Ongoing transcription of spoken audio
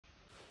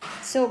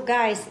So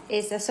guys,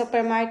 it's a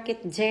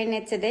supermarket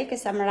journey today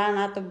because I'm running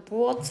out of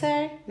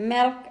water,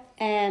 milk,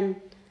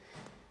 and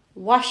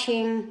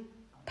washing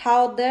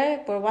powder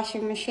for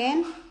washing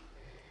machine.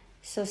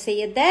 So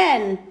see you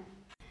then.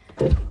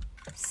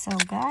 So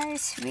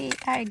guys, we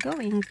are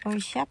going for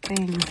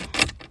shopping.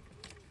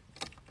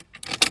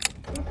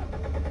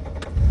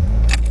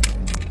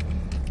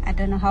 I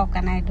don't know how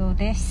can I do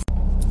this.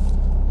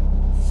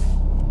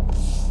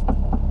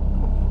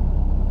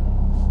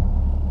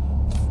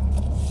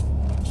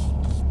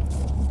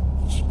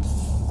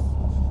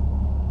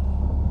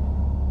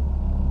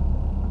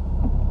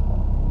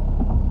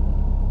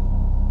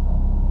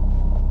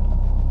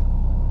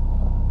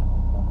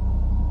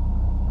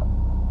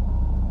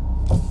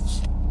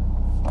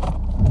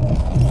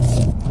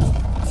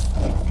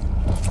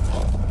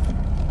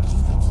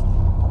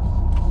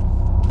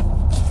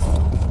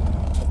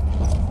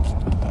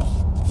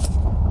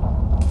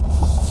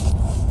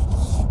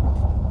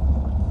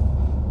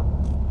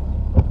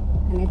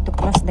 To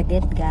close the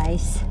gate,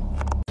 guys.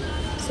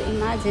 So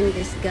imagine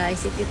this,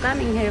 guys, if you're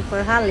coming here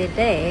for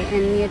holiday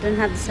and you don't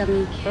have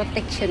some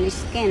protection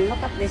skin, look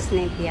at this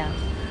Nivea.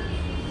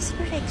 It's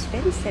very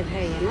expensive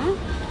here, you know.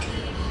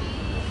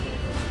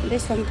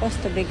 This one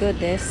supposed to be good.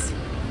 This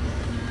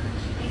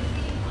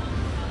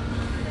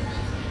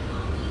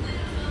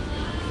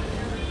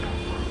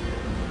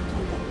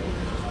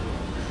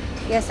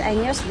yes, I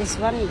use this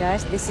one,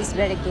 guys. This is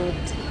very good.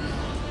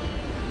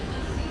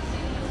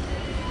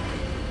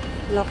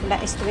 Look,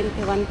 that is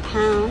 21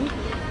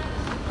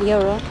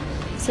 euro.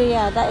 So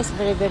yeah, that is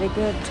very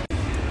good.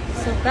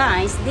 So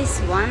guys, this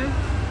one,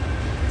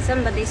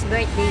 somebody's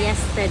birthday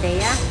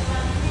yesterday, yeah.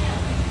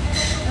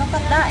 Look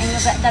at that, and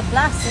you got the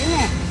glass in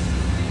it.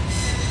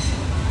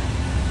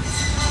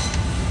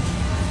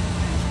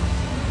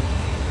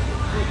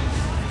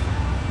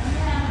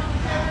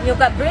 You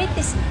got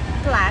British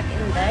flag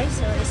in there,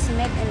 so it's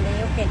made in the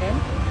UK then.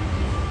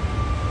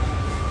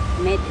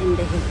 Made in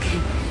the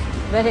UK.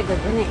 Very good,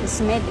 and it's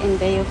made in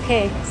the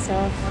UK. So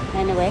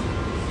anyway,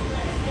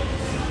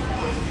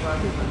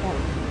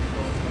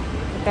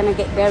 we're gonna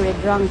get very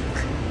drunk.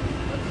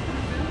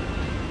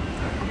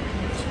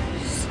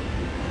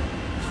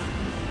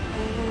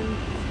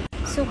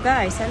 So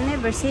guys, I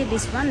never see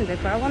this one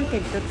before. I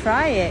wanted to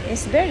try it.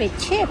 It's very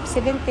cheap,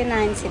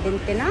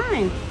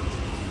 79.79.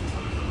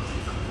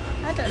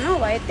 I don't know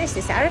why it is.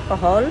 It's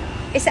alcohol.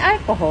 It's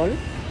alcohol,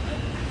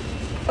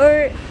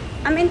 or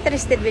I'm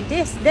interested with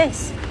this.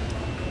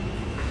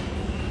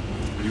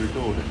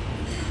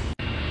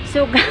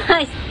 So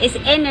guys, it's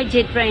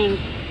energy drink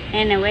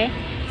anyway.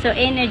 So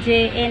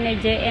energy.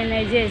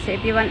 So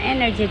if you want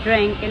energy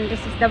drink, and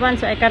this is the one,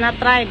 so I cannot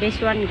try this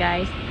one,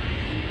 guys.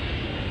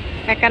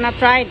 I cannot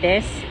try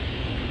this.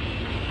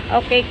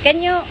 Okay,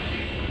 can you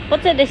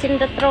put this in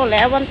the trolley?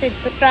 I wanted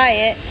to try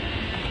it.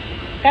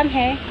 Come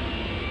here.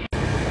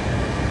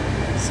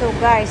 So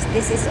guys,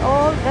 this is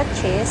all the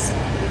cheese.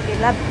 If you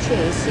love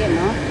cheese, you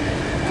know,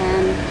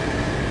 and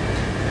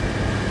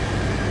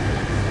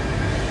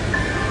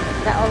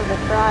all the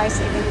fries,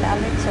 even the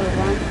little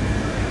one.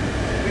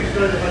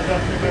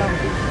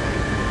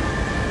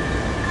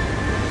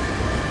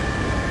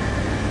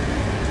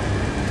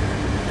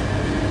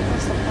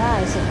 What's the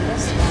price of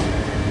this one?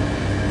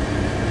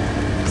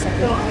 It's a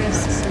big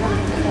piece. It's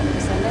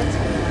a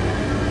little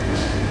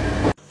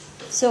one.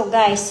 So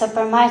guys,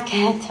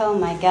 supermarket. Oh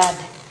my god,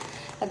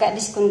 I got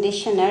this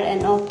conditioner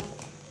and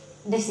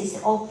this is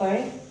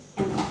offer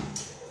and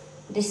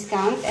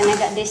discount, and I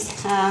got this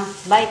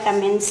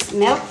vitamins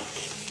milk.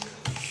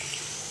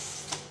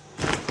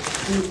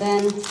 And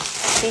then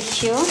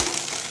tissue,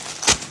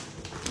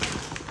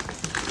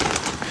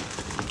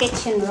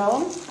 kitchen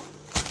roll.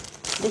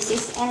 This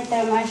is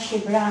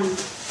Intermarché brand.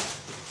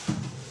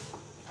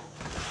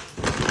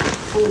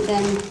 And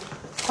then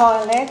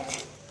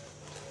toilet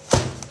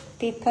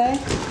paper.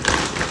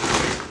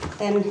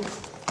 And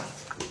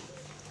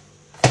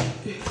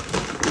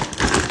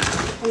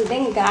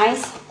then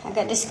guys, I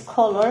got this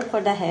color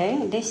for the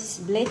hair. This is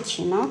bleach,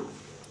 you know.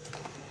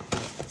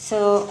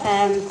 So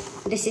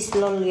this is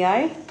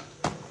L'Oreal.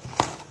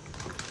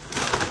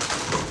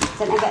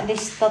 Then I got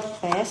this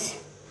toothpaste.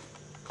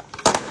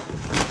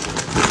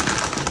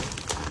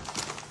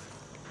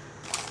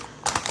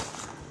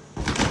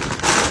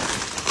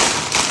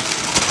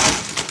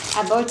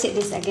 I bought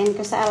this again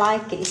because I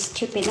like it. It's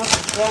cheap enough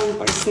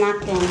for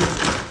snacking.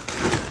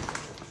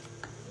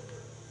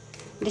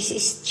 This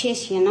is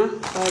cheese, you know,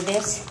 for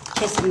this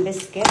cheese and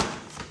biscuit.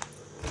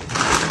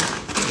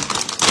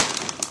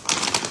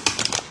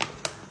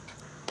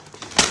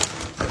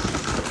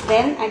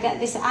 Then I got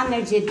this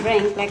energy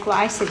drink, like what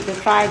I said, to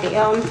try it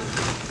on,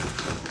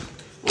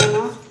 you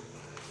know.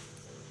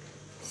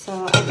 So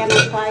I'm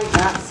gonna try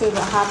that, see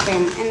what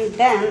happens. And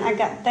then I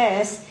got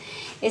this.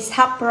 It's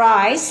half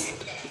price.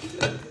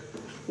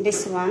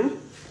 This one.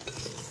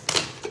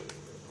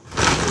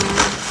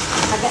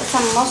 I got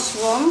some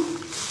mushroom.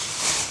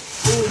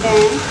 And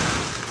then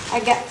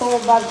I got 2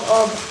 bags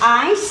of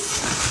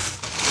ice.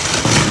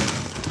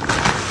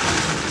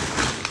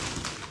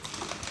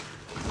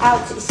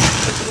 Ouch, it's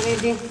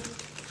really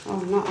Oh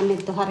no, I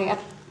need to hurry up.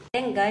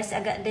 Then guys,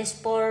 I got this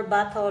 4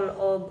 bottle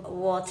of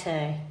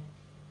water.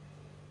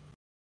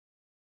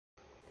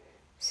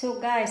 So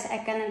guys,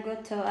 I gonna go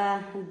to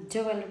a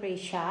jewelry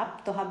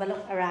shop to have a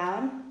look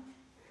around.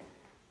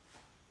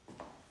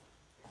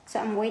 So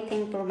I'm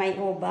waiting for my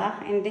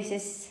Uber, and this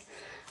is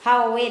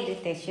how weird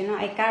it is. You know,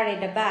 I carry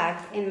the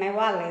bag in my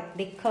wallet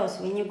because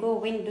when you go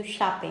window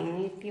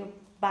shopping, if you're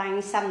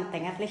buying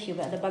something, at least you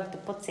got the bag to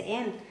put it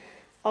in.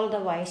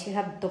 Otherwise, you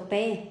have to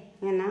pay,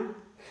 you know.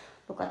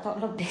 Look at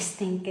all of this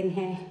thing in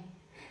here.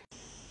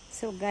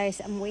 So guys,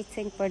 I'm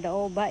waiting for the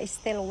Uber. It's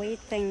still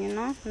waiting, you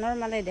know.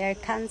 Normally they're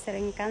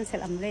canceling.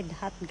 I'm red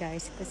hot,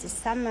 guys, because it's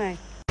summer.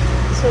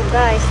 So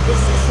guys, this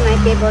is my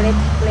favorite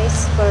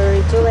place for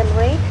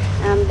jewelry.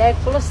 They're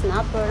closed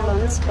now for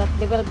lunch, but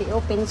they will be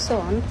open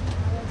soon.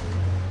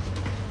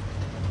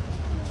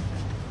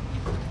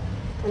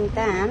 And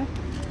then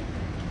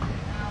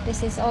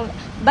this is all.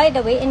 By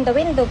the way, in the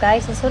window,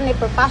 guys, it's only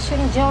for fashion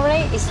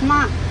jewelry. It's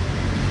not.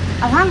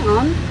 Oh, hang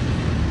on.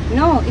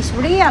 No, it's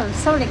real.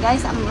 Sorry,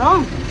 guys, I'm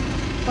wrong.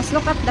 Because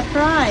look at the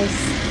price.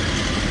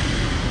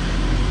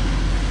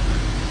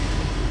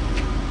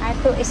 I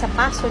thought it's a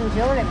fashion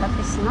jewelry, but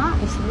it's not.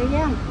 It's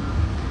real.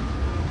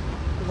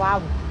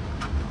 Wow.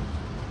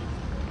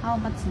 How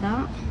much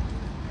that?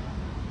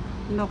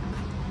 Look.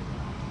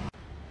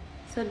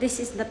 So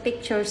this is the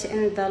pictures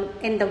in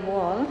the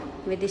wall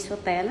with this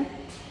hotel.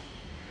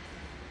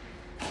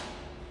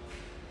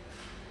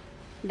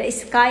 The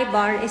Sky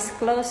Bar is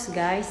closed,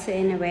 guys. So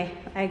anyway,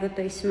 I go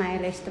to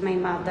Smiles to my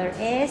mother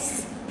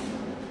is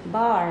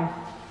bar.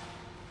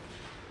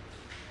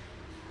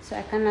 So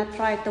I cannot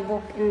try to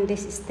walk in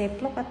this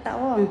step. Look at that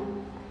one.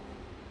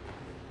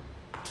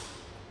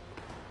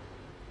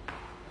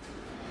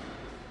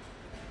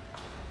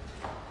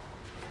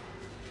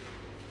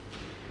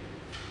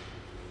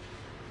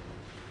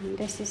 And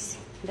this is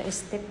the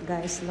step,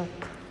 guys.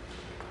 Look.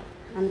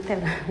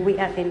 Until we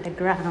are in the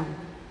ground.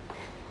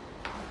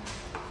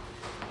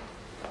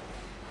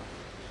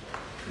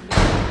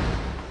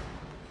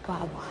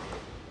 Wow.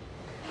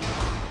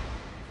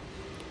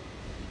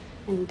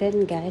 And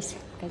then guys,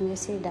 can you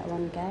see that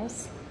one,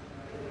 guys?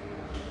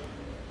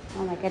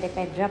 Oh my god, if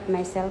I drop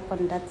myself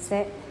on that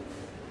set.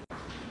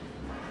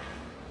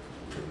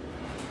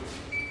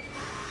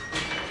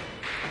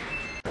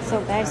 So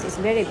guys, it's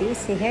very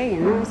busy here,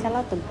 you know. There's a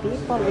lot of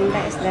people, and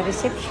that is the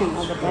reception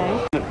over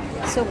there.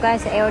 So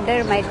guys, I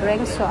ordered my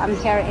drink, so I'm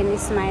here in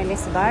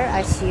Smiles Bar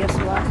as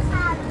usual.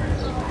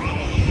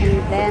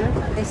 And then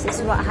this is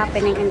what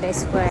happening in the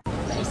square.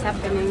 It's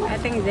happening, I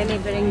think,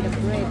 delivering the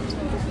bread.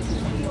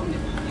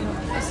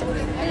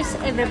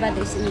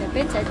 Everybody's in the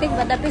beach, I think,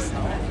 but the beach,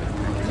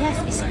 yes,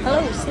 it's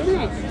closed,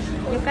 isn't it?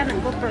 You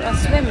cannot go for a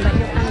swim, but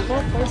you can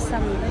go for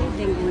some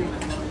bathing in it.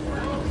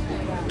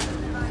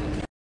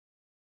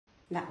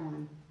 That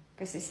one,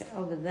 because it's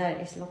over there.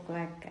 It look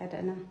like, I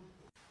don't know.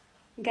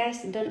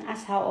 Guys, don't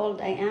ask how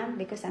old I am,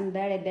 because I'm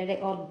very,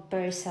 very old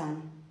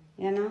person,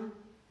 you know.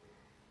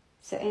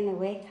 So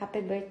anyway,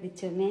 happy birthday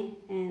to me,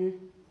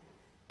 and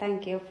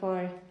thank you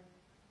for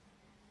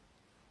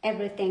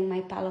everything,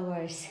 my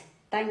followers.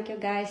 Thank you,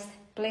 guys.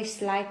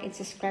 Please like and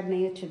subscribe my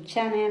YouTube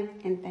channel,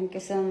 and thank you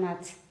so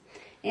much.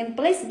 And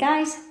please,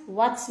 guys,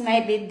 watch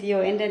my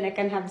video, and then I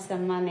can have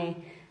some money.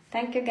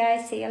 Thank you,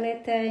 guys. See you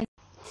later.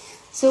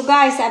 So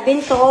guys, I've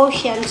been to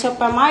Ocean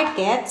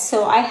Supermarket.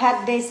 So I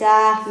had this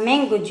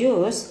mango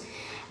juice.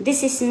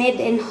 This is made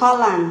in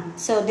Holland.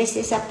 So this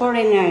is a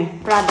foreigner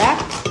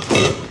product.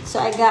 So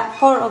I got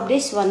 4 of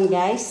this one,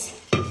 guys.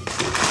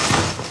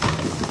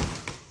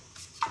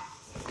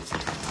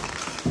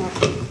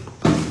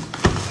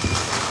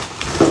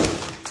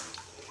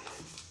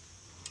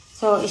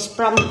 So it's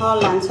from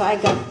Holland. So I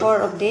got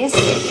 4 of this.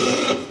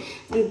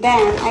 And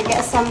then I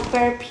got some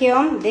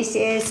perfume. This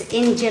is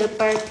Angel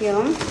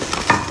perfume.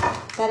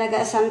 Then I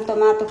got some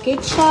tomato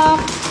ketchup.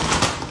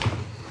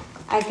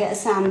 I got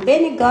some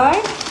vinegar.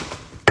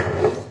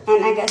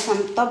 And I got some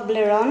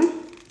Toblerone.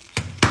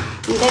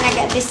 And then I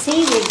got this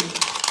seaweed,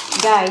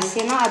 guys.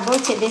 You know, I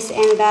bought this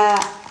in the,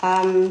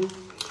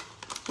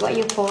 what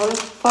you call,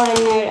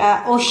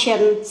 foreigner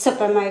Ocean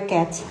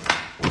Supermarket.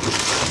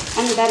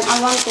 And then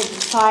I wanted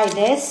to try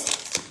this.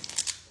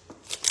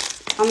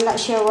 I'm not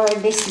sure where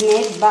this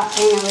made, but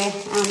anyway,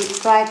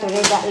 try to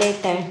read that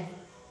later.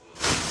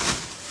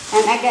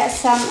 And I got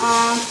some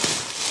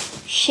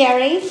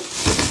sherry.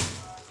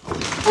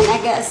 And I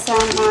got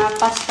some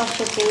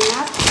pistachio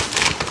nut.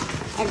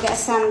 I got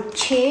some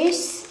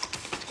cheese.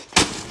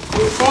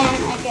 And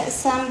then I got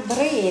some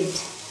bread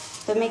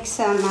to make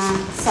some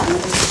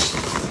sandwich.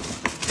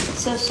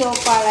 So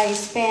far I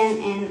spent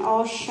in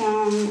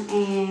Ocean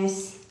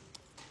is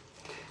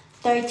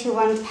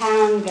 31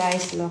 pounds,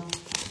 guys, look.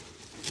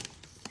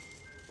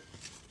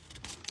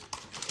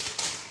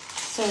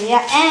 So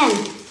yeah,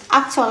 and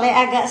actually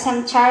I got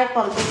some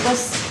charcoal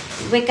because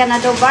we're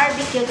gonna do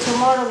barbecue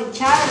tomorrow with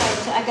charcoal.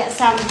 So I got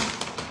some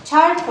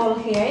charcoal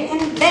here,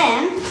 and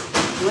then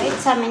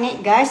wait a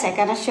minute, guys, I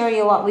gonna show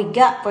you what we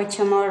got for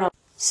tomorrow.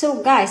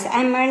 So guys,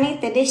 I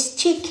marinated this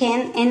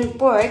chicken and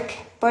pork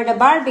for the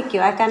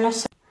barbecue. I gonna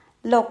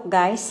Look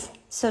guys,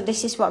 so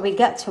this is what we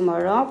got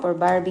tomorrow for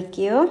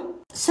barbecue.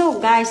 So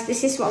guys,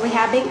 this is what we're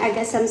having. I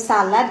got some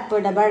salad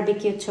for the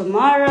barbecue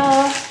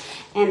tomorrow.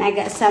 And I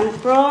got some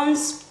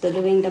prawns to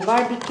doing the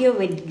barbecue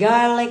with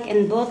garlic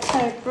and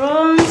butter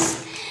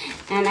prawns.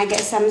 And I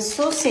got some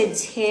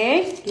sausage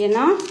here, you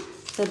know,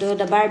 to do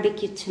the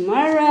barbecue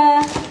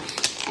tomorrow.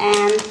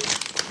 And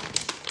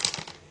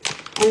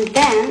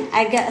then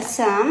I got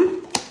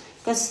some,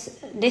 because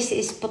this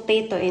is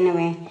potato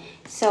anyway.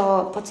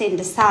 So put it in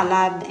the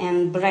salad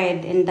and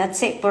bread, and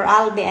that's it for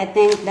Albie. I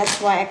think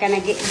that's why I gonna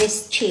get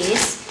this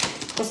cheese,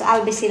 because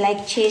Albie she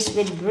like cheese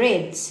with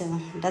bread. So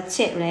that's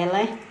it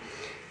really.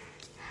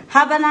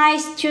 Have a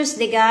nice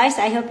Tuesday guys.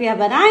 I hope you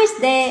have a nice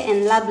day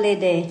and lovely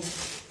day.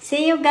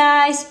 See you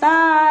guys.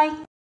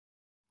 Bye.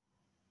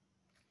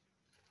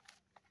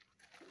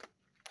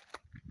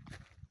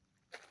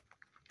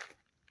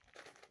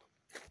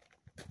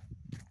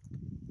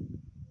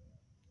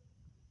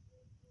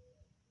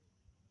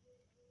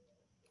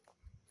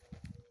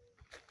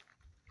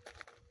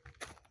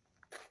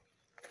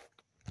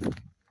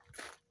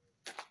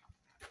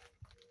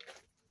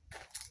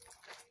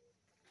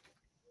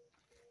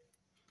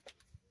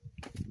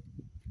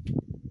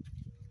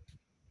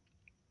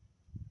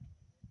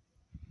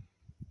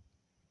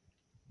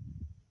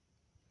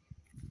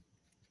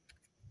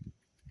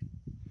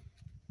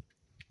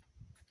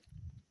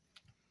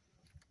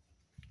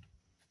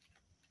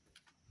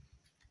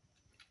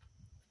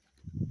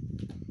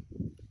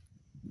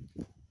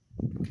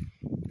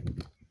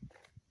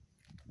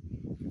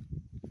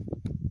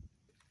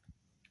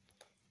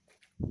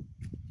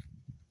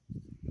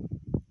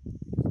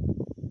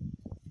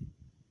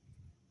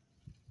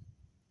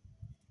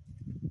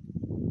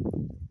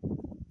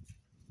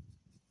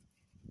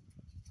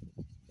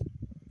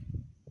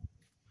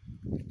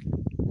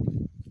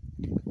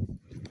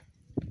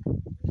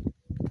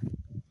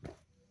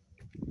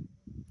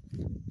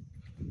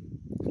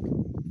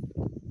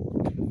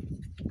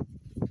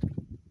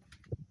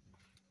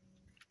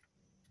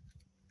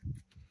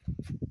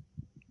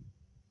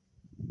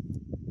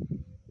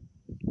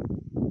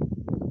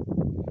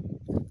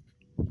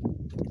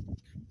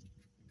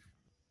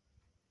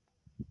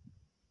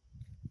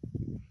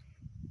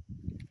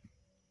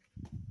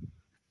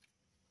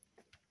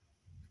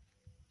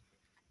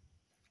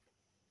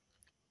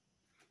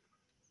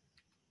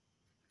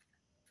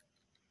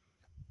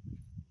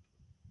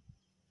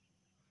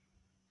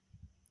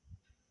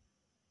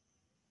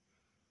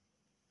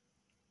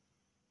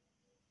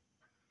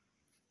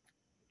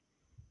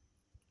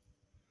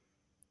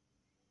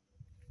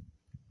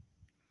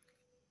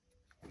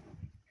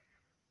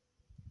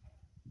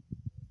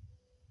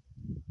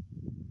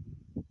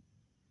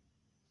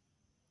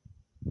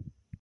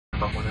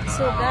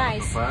 So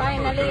guys,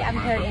 finally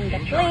I'm here in the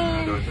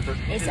plane.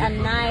 It's a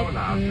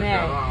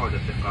nightmare.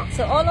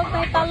 So all of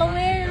my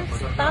followers,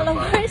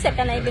 I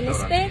can't even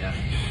speak.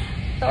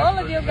 To all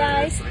of you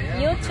guys,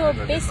 YouTube,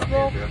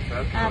 Facebook,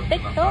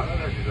 TikTok,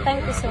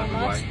 thank you so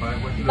much.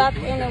 But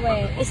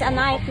anyway, it's a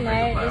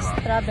nightmare, it's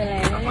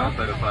traveling, you know.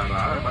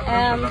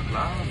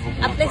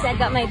 At least I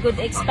got my good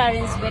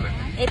experience with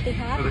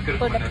Etihad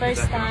for the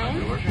first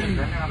time.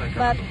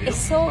 But it's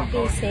so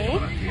busy.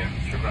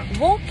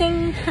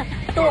 Walking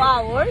 2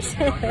 hours.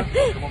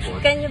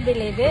 Can you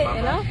believe it,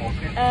 you know?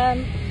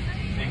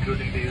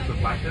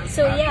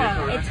 So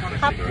yeah, it's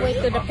halfway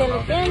to the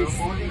Philippines.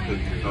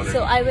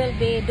 So I will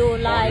be do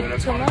live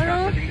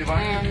tomorrow,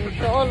 and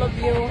to all of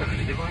you,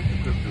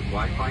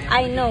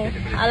 I know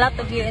a lot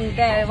of you in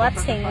there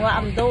watching what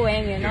I'm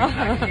doing, you know.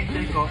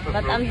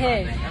 But I'm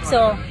here,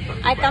 so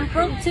I can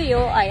prove to you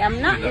I am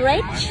not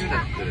rich.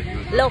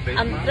 Look,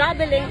 I'm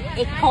traveling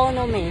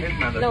economy.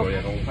 Look,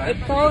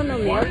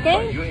 economy,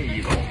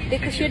 okay?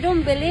 Because you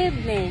don't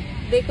believe me.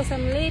 Because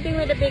I'm living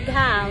with a big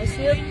house,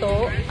 you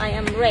thought I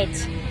am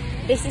rich.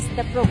 This is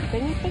the proof.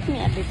 Can you take me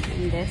a bit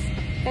in this?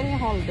 Can you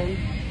hold on?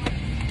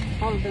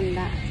 Hold on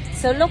that.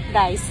 So look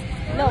guys,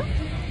 look.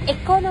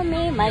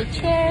 Economy, my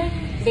chair.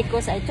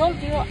 Because I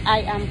told you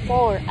I am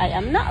poor. I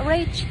am not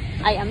rich.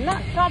 I am not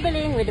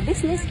traveling with the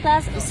business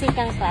class or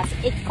second class.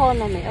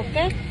 Economy,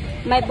 okay?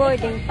 My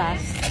boarding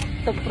pass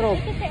to prove.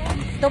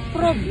 To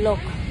prove,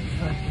 look.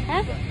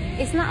 Huh?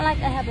 It's not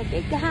like I have a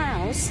big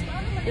house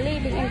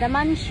living in the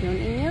mansion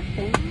in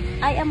Newton.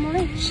 I am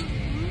rich.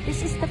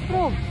 This is the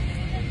proof.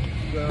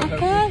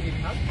 Okay?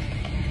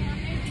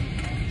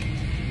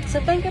 So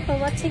thank you for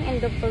watching,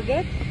 and don't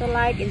forget to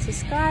like and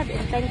subscribe,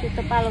 and thank you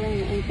for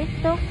following me in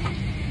TikTok.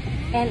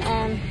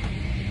 And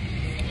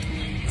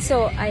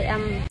so I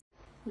am,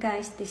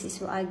 guys, this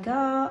is what I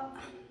got.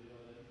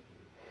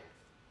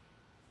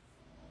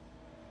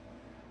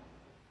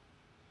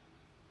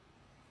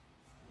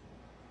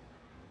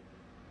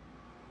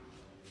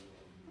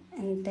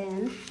 And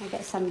then I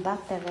got some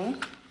battery,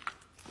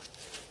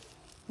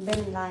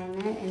 bin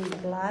liner,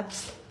 and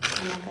gloves,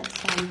 and I got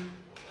some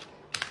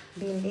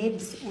bay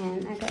leaves,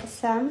 and I got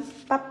some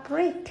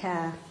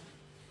paprika.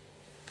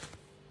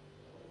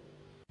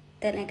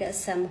 Then I got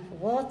some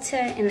water,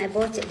 and I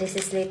bought this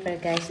slipper,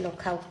 guys.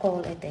 Look how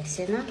cold it is,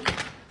 you know.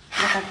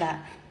 Look at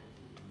that.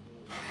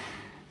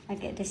 I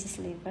get this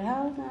sliver.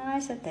 How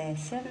nice it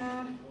is, you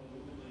know.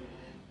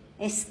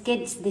 It's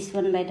kids, this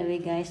one, by the way,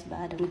 guys, but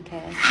I don't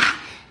care.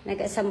 And I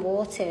got some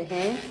water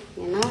here,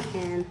 you know,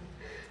 and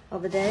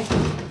over there.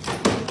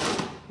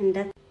 And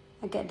that,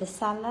 I get the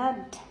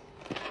salad.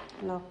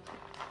 Look.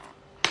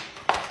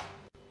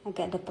 I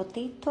got the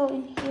potato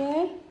in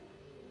here.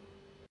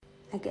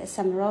 I got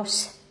some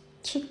roast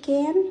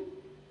chicken.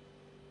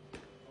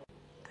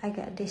 I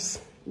got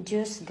this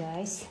juice,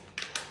 guys.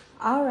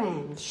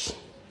 Orange.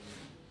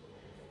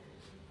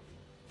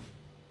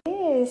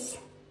 Yes.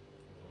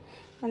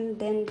 And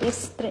then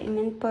this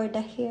treatment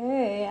powder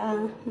here.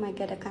 Oh my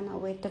god, I cannot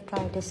wait to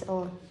try this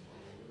all.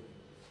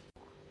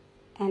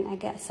 And I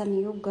got some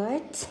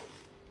yogurt.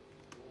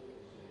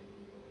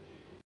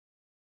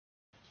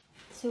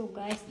 So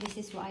guys, this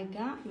is what I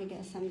got. We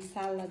got some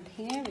salad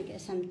here. We got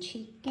some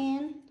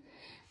chicken.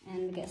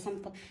 And we got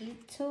some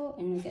potato.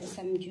 And we got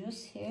some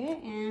juice here.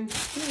 And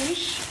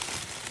fish.